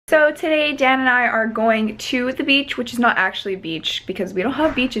So today Dan and I are going to the beach, which is not actually a beach because we don't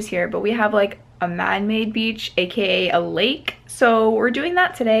have beaches here, but we have like a man-made beach, aka a lake. So we're doing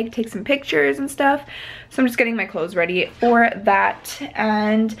that today, take some pictures and stuff. So I'm just getting my clothes ready for that,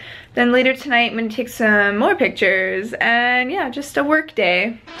 and then later tonight I'm gonna take some more pictures, and yeah, just a work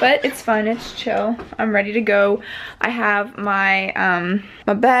day. But it's fun, it's chill. I'm ready to go. I have my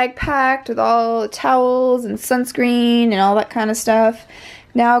my bag packed with all the towels and sunscreen and all that kind of stuff.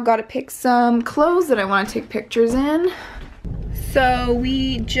 Now gotta pick some clothes that I want to take pictures in. So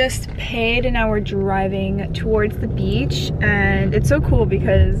we just paid and now we're driving towards the beach, and it's so cool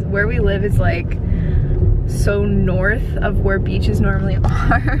because where we live is like so north of where beaches normally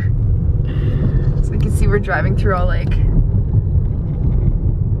are. So you can see we're driving through all like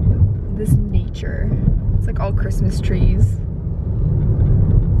this nature. It's like all Christmas trees.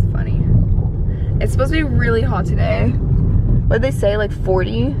 It's funny. It's supposed to be really hot today. What did they say, like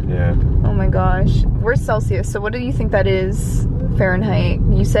 40? Yeah. Oh my gosh. We're Celsius, so what do you think that is Fahrenheit?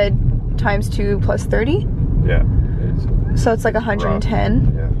 You said times 2 plus 30? Yeah. So it's like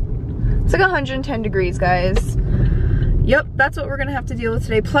 110? Yeah. It's like 110 degrees, guys. Yep, that's what we're gonna have to deal with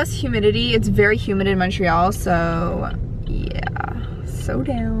today. Plus humidity. It's very humid in Montreal, so yeah. So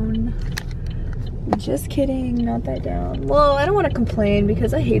down. Just kidding, not that down. Well, I don't want to complain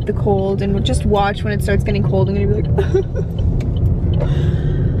because I hate the cold, and we'll just watch when it starts getting cold. I'm gonna be like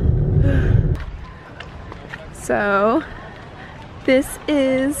So this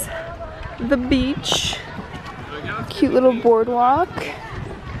is the beach. Cute little boardwalk.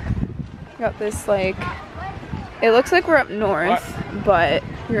 Got this like, it looks like we're up north, but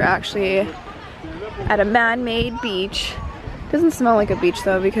we're actually at a man-made beach. Doesn't smell like a beach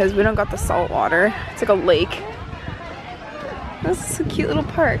though because we don't got the salt water. It's like a lake. This is a cute little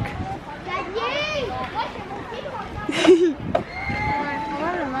park.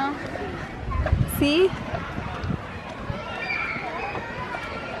 See?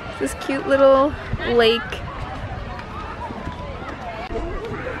 This cute little lake.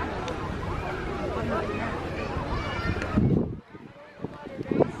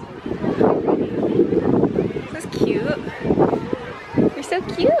 This is cute. You're so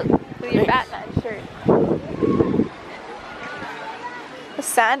cute with your Batman shirt. The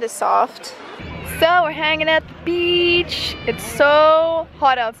sand is soft. So we're hanging at the beach. It's so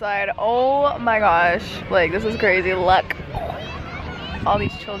hot outside. Oh my gosh. Like, this is crazy. Look. All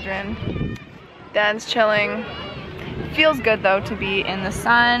these children. Dad's chilling. Feels good though to be in the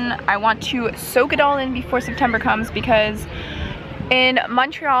sun. I want to soak it all in before September comes because in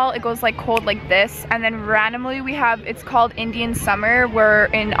Montreal it goes like cold like this, and then randomly we have, it's called Indian summer, where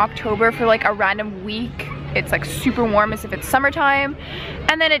in October for like a random week it's like super warm as if it's summertime,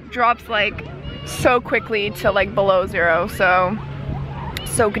 and then it drops like so quickly to like below 0. So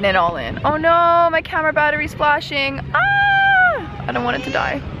soaking it all in. Oh no, my camera battery's flashing. Ah! I don't want it to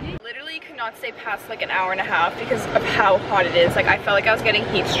die. Literally could not stay past like an hour and a half because of how hot it is. Like I felt like I was getting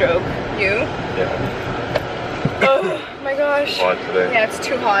heat stroke. You? Yeah. Oh my gosh. Hot today. Yeah, it's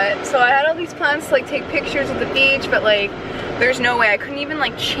too hot. So I had all these plans to like take pictures of the beach, but like there's no way. I couldn't even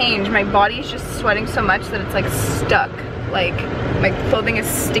like change. My body is just sweating so much that it's like stuck. Like my clothing is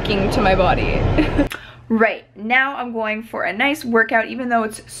sticking to my body. Right, now I'm going for a nice workout even though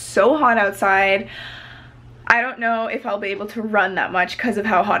it's so hot outside. I don't know if I'll be able to run that much because of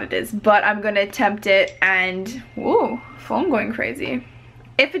how hot it is, but I'm gonna attempt it, and whoa, phone going crazy.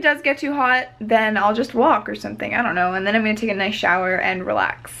 If it does get too hot, then I'll just walk or something, I don't know, and then I'm gonna take a nice shower and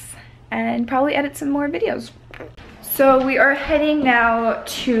relax and probably edit some more videos. So we are heading now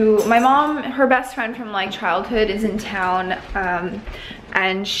to my mom. Her best friend from like childhood is in town,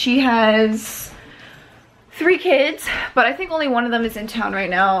 and she has 3 kids, but I think only one of them is in town right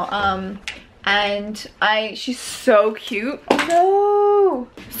now. And she's so cute. Oh no!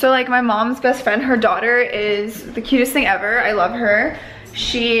 So like my mom's best friend, her daughter is the cutest thing ever. I love her.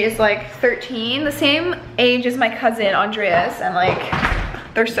 She is like 13, the same age as my cousin Andreas, and like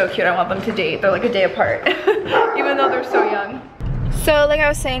they're so cute. I want them to date. They're like a day apart, even though they're so young. So like I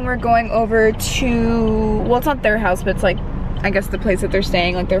was saying, we're going over to, well, it's not their house, but it's like, I guess the place that they're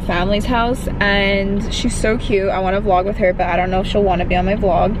staying, like their family's house, and she's so cute. I want to vlog with her, but I don't know if she'll want to be on my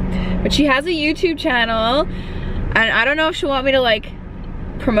vlog. But she has a YouTube channel, and I don't know if she'll want me to like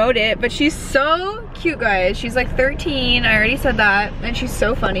promote it, but she's so cute, guys. She's like 13, I already said that, and she's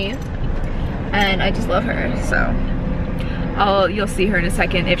so funny, and I just love her. So you'll see her in a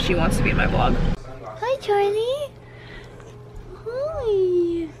second if she wants to be in my vlog. Hi, Charlie.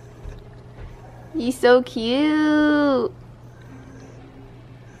 Hi. He's so cute.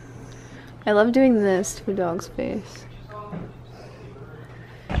 I love doing this to a dog's face.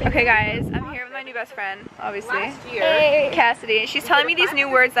 Okay guys, I'm here with my new best friend, obviously. Hey. Cassidy. She's telling me these new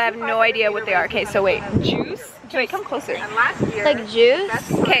words that I have no idea what they are. Okay, so wait, juice? Wait, come closer. Like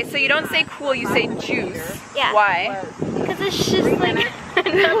juice? Okay, so you don't say cool, you say juice. Yeah. Why? Because it's just like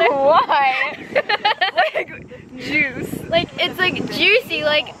Why? Like, juice. like it's like juicy,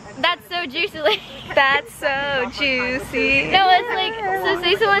 like that's so juicy, like That's so juicy. no, it's like, so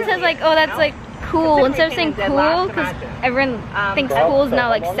say someone says like, oh that's like cool, instead of saying cool, because everyone thinks cool is now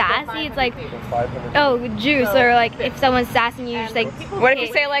like sassy, it's like, oh juice, or like if someone's sassing you, just like, What if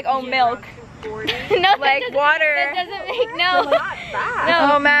you say like, oh, milk? no, Like water? that doesn't make, no,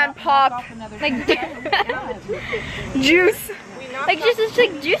 Oh man, pop. like Juice. like just, it's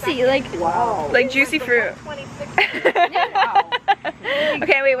like juicy, like Like juicy fruit.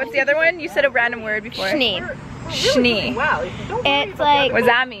 Okay, wait, what's the other one? You said a random word before. schnee. Schnee. It's like, What does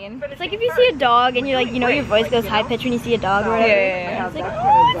that mean? it's like if you see a dog and you're like, you know, your voice goes high pitched when you see a dog or whatever. Yeah. It's like,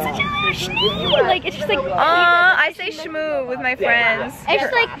 oh, it's such a little schnee. Like, it's just like, I say shmoo with my friends. it's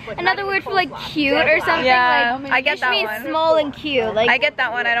just like another word for like cute or something. Yeah, like, I get it just that means one. small and cute. Like, I get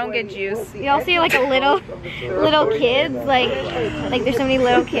that one, I don't get juice. you all see like a little kids, like there's so many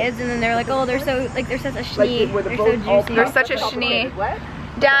little kids, and then they're like, oh, they're so, like, they're such a schnee, they're so juicy. You're such a schnee.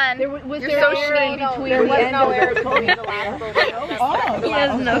 Dan, you're so schnee. He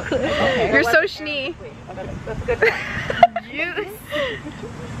has no clue. You're so schnee. Juice.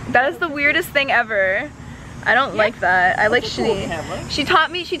 That is the weirdest thing ever. I don't like that. I like schnee. She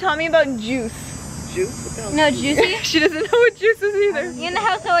taught me about juice. No, juicy. She doesn't know what juice is either. You in the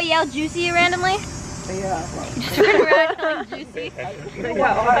house how I yell juicy randomly? Yeah. You just run around calling juicy.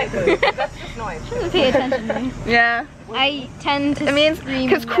 Doesn't pay attention to me. Yeah. I tend to It means scream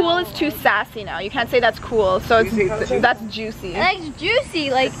because cool yell. is too sassy now. You can't say that's cool, so it's that's juicy. I like juicy,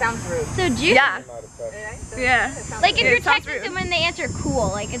 like sounds rude. So juicy. Yeah. Yeah. Like if It you're sounds texting rude. someone and they answer cool,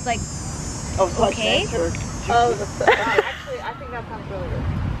 like it's like Okay. Actually, I think that sounds really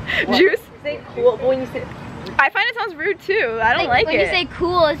good. Juice. You say cool, but when you say I find it sounds rude too. I don't like when it. you say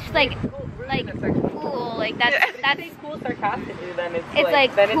cool, it's just like cool, like that's cool sarcastically, then it's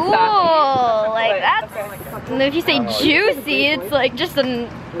like then cool, it's like that's. And then if you say juicy, it's like just a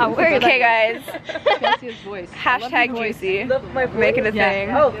word. Okay, guys. Chelsea's voice. Hashtag juicy. my Make it a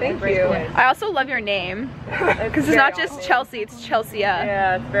thing. Oh, thank you. I also love your name because it's not just Chelsea, it's Chelsea.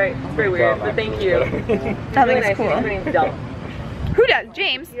 Yeah, it's very weird, but thank you. I think it's cool. Her name's dumb. Who does?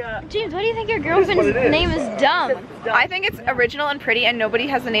 James. Yeah. James, why do you think your girlfriend's name is dumb? I think it's original and pretty, and nobody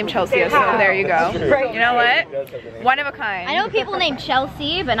has the name Chelsea, so there you go. You know what? One of a kind. I know people named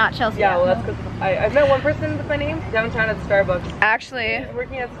Chelsea, but not Chelsea. Yeah, well that's because I've met one person with my name downtown at Starbucks. Actually, I'm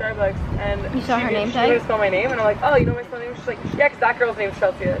working at Starbucks, and You saw her name She's tag? gonna spell my name, and I'm like, oh, you know my spell name? She's like, yeah, 'cause that girl's name's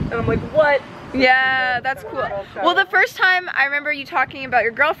Chelsea. And I'm like, what? yeah, that's cool. Well, the first time I remember you talking about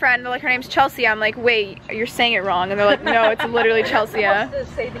your girlfriend, they're like, her name's Chelsea. I'm like, wait, you're saying it wrong. And they're like, no, it's literally Chelsea.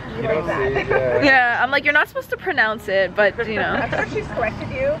 Just say the E like that. Yeah, I'm like, you're not supposed to pronounce it, but you know. I'm sure she's corrected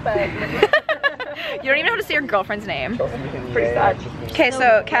you, but You don't even know how to say your girlfriend's name. pretty sad. Okay,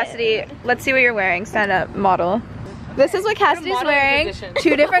 so Cassidy, let's see what you're wearing. Stand up, model. This is what Cassidy's modeling wearing. position.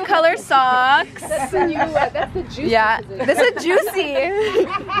 2 different color socks. That's the juicy. Yeah, this is juicy.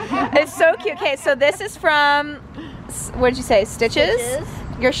 It's so cute. Okay, so this is from, what did you say, Stitches?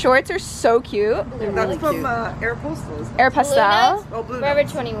 Your shorts are so cute. That's from Aeropostales. Aeropostale. Oh, Blue Forever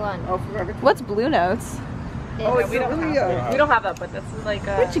Notes. 21. Oh, Forever. What's Blue Notes? Oh, it's really We don't have that, but this is like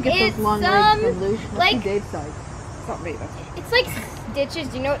Where'd you get It's those long some, legs from Luke? That's like- from Dave's size. It's not me, that's It's like stitches.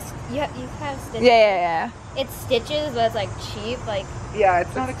 Do you know what you have stitches? Yeah. It's stitches, but it's like cheap. Like yeah,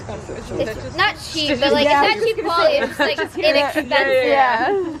 it's not expensive. it's not cheap, but like Yeah, I it's was not cheap gonna quality. say, It's just like just inexpensive.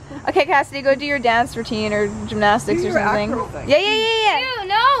 Yeah. Okay, Cassidy, go do your dance routine or gymnastics Do or your something. acro thing. Yeah. Ew,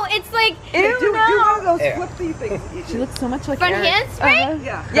 no, it's like Do one of those flippy things. She looks so much like front Eric. handspring.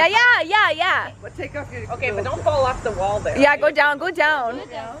 Yeah. But take off your okay, but don't fall off the wall there. Yeah, go down.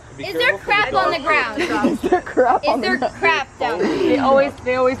 Is there crap on the ground? Crap Is there crap down there?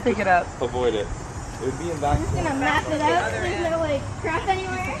 They always pick it up. Avoid it. It would be in back. I'm gonna map it up. There's no like crap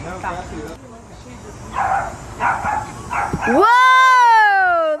anywhere.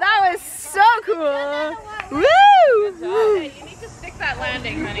 Whoa! That was so cool. Woo! You need to stick that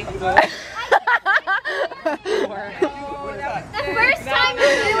landing, honey. The first time you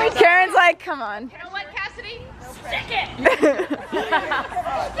do it. Karen's like, come on. You know what, Cassidy? Stick it!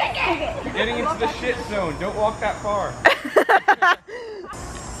 Getting into the shit zone. Don't walk that far.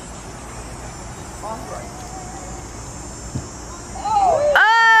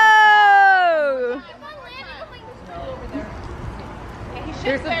 Oh! He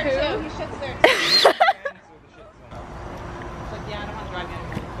shits there too. He shits there too. It's like, yeah, I don't want to drive in.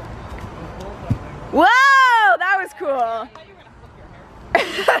 Whoa, that was cool.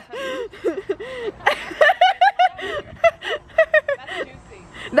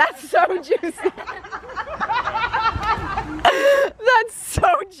 That's so juicy. That's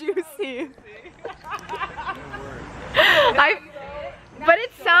so juicy. But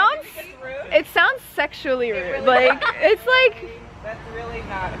it sounds sexually rude. Like, it's like. That's really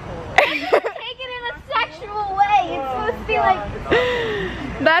not cool. Take it in a sexual way. It's supposed to be like.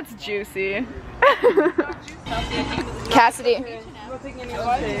 That's juicy. Cassidy.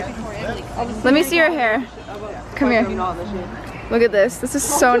 Let me see your hair. Come here. Look at this. This is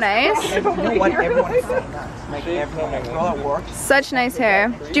so nice. You know what? Everyone is saying that. Like, everyone, like, all that works. Such nice hair.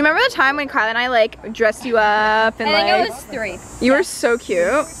 Do you remember the time when Kyla and I like dressed you up and I think like? it was 3. You were so cute.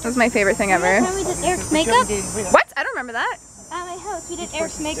 That was my favorite thing ever. Remember we did Eric's makeup? What? I don't remember that. At my house, we did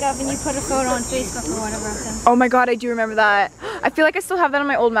Eric's makeup and you put a photo on Facebook or whatever of him. Oh my god, I do remember that. I feel like I still have that on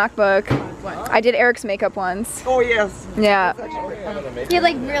my old MacBook. I did Eric's makeup once. Oh, yes. Yeah. He had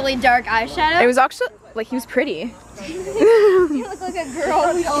like really dark eyeshadow. It was actually, like, he was pretty. You look like a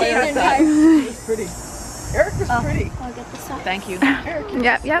girl who shaved her entire. It's pretty. Eric was pretty. I'll get this off. Thank you.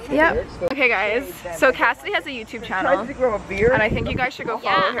 Yep. Okay guys, so Cassidy has a YouTube channel. Tried to grow a beard. And I think you guys should go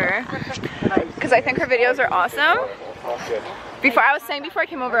follow her. Because I think her videos are awesome. Before I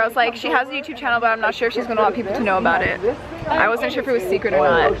came over, I was like, she has a YouTube channel, but I'm not sure if she's going to want people to know about it. I wasn't sure if it was secret or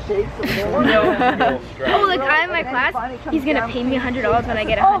not. Oh, the guy in my class, he's gonna pay me $100 when I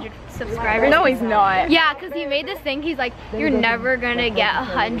get 100 subscribers. No, he's not. Yeah, because he made this thing, he's like, you're never gonna get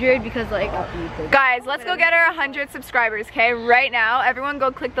 100 because like... Guys, let's go get her 100 subscribers, okay? Right now, everyone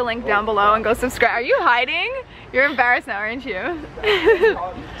go click the link down below and go subscribe. Are you hiding? You're embarrassed now, aren't you?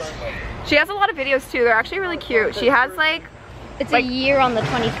 She has a lot of videos too. They're actually really cute. She has like... It's like, a year on the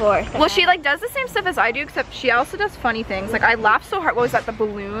 24th. Well, she like does the same stuff as I do, except she also does funny things. Like I laughed so hard. What was that? The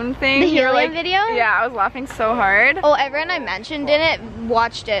balloon thing? The You were, helium like, video? Yeah, I was laughing so hard. Oh, everyone I mentioned in it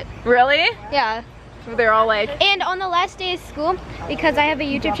watched it. Really? Yeah. They're all like. And on the last day of school, because I have a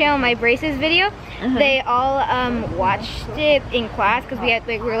YouTube channel, my braces video, they all watched it in class because we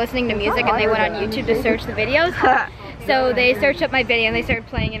were listening to music and they went on YouTube to search the videos. So they searched up my video and they started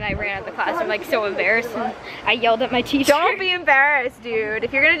playing and I ran out of the class. I'm like so embarrassed and I yelled at my teacher. Don't be embarrassed, dude.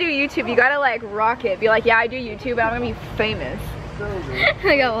 If you're gonna do YouTube, you gotta like rock it. Be like, yeah, I do YouTube and I'm gonna be famous.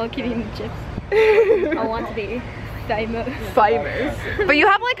 I got all eating the chips. I want to be famous. But you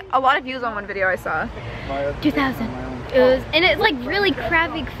have like a lot of views on one video I saw. 2,000. And it's like really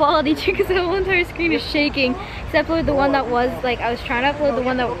crappy quality too because the whole entire screen is shaking. Except for the one that was like, I was trying to upload the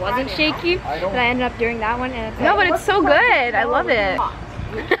one that wasn't shaky, but I ended up doing that one. And it's No, but it's so good. I love it.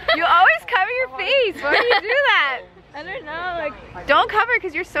 You always cover your face. Why do you do that? I don't know, like, don't cover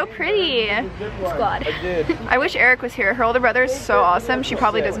because you're so pretty. squad. I wish Eric was here. Her older brother is so awesome. She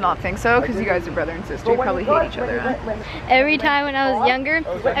probably does not think so because you guys are brother and sister. You probably hate each other. Huh? Every time when I was younger,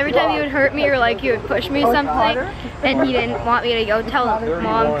 every time he would hurt me or like he would push me or something and he didn't want me to go tell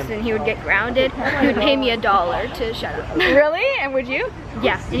mom and he would get grounded, he would pay me $1 to shut up. Really? And would you?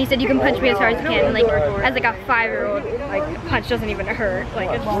 Yeah, and he said you can punch me as hard as you can. And like as like a 5-year-old, like a punch doesn't even hurt. Like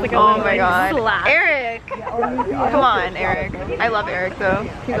it's just like a oh my god. slap. Eric! Come on, Eric. I love Eric though.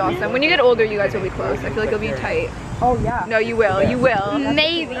 He's awesome. When you get older, you guys will be close. I feel like you'll be tight. Oh, yeah. No, you will. You will.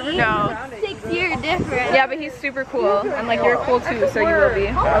 Maybe. No. 6-year difference. Yeah, but he's super cool. And like you're cool too, so you will be.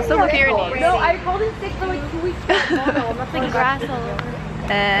 Also look at your knees. No, I called in sick for like 2 weeks. No, I'm not Like grass all over.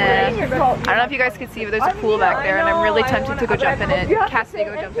 I don't know if you guys can see, but there's a pool back there, and I'm really tempted to go jump in it. Cassidy,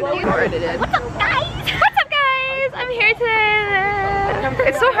 go jump in it. You already did. What's up, guys? What's up, guys? I'm here today.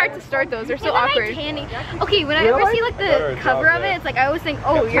 It's so hard to start those. They're so awkward. Okay, when I ever see like the cover of it, it's like I always think,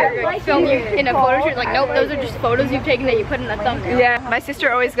 oh, you're like, filming in a photo shoot. Like, nope, those are just photos you've taken that you put in a thumbnail. Yeah, my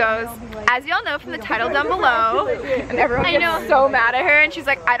sister always goes, as y'all know from the title down below, and everyone gets so mad at her, and she's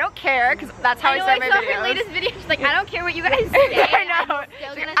like, I don't care, because that's how I start my I saw videos. her latest video. She's like, I don't care what you guys say. I know.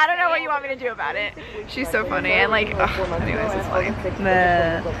 She's like, I don't know what you want me to do about it. She's so funny, and like, ugh, anyways, it's funny. When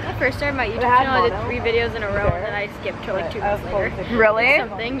I first started my YouTube channel, I did 3 videos in a row, and then I skipped to like 2 months later. Really?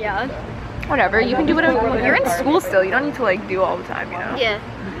 Something, yeah. Whatever, you can do whatever. You're in school still, you don't need to like do all the time, you know? Yeah.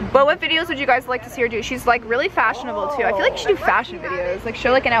 But what videos would you guys like to see her do? She's like really fashionable too. I feel like you should do fashion videos. Like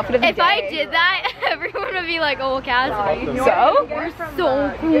show like an outfit of the day. If I did that, everyone would be like, oh, Cassidy. So? You're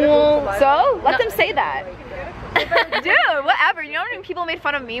so cool. So? Let them say that. Dude, whatever. You know how many people made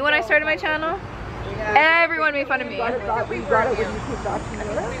fun of me when I started my channel? Everyone made fun of me.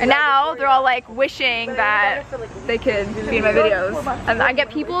 And now they're all like wishing that they could be in my videos. And I get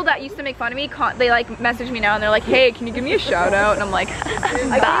people that used to make fun of me, they like message me now and they're like, hey, can you give me a shout out? And I'm like,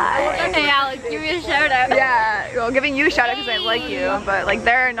 bye. Hey Alex, give me a shout out. Yeah, well, giving you a shout out because I like you, but like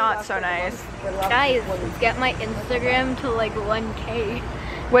they're not so nice. Guys, let's get my Instagram to like 1K.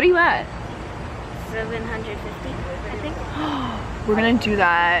 What are you at? 750, I think. We're gonna do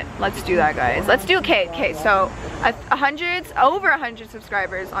that. Let's do that, guys. Let's do okay. So, over 100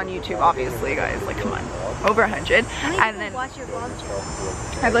 subscribers on YouTube, obviously, guys. Like, come on, over 100. And then watch your vlog channel.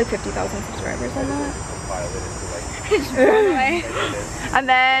 I have like 50,000 subscribers on that. And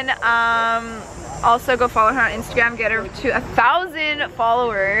then also go follow her on Instagram. Get her to 1,000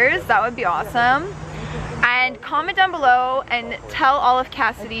 followers. That would be awesome. And comment down below and tell all of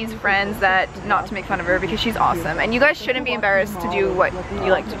Cassidy's friends that not to make fun of her because she's awesome. And you guys shouldn't be embarrassed to do what you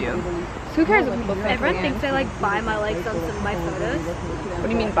like to do. Who cares if people think? Everyone thinks I like buy my likes on some of my photos. What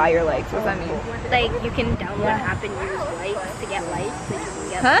do you mean buy your likes? What does that mean? Like you can download an app and use likes to get likes. So you can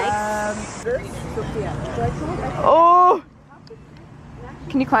get likes. Oh!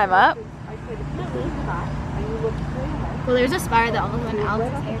 Can you climb up? Well, there's a spider that almost went out.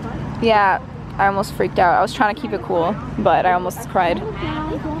 Yeah. I almost freaked out. I was trying to keep it cool, but I almost cried.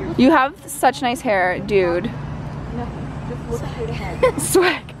 You have such nice hair, dude.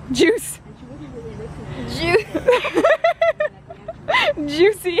 Swag. Juice.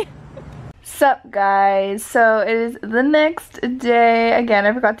 Juicy. Sup guys, so it is the next day. Again,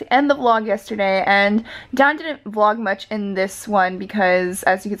 I forgot to end the vlog yesterday, and Dan didn't vlog much in this one because,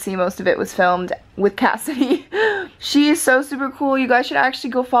 as you can see, most of it was filmed with Cassidy. She is so super cool. You guys should actually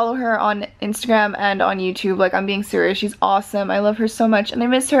go follow her on Instagram and on YouTube. Like, I'm being serious. She's awesome. I love her so much, and I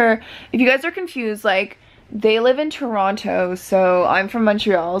miss her. If you guys are confused, like, they live in Toronto, so I'm from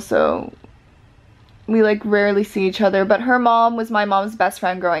Montreal, so we like rarely see each other, but her mom was my mom's best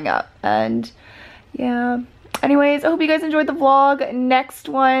friend growing up. And yeah, anyways, I hope you guys enjoyed the vlog. Next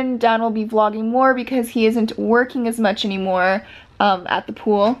one, Dan will be vlogging more because he isn't working as much anymore at the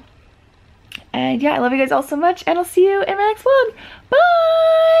pool. And yeah, I love you guys all so much, and I'll see you in my next vlog.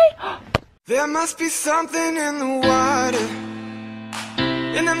 Bye. There must be something in the water,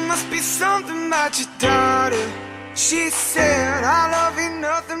 and there must be something about your daughter. She said, I love you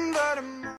nothing but a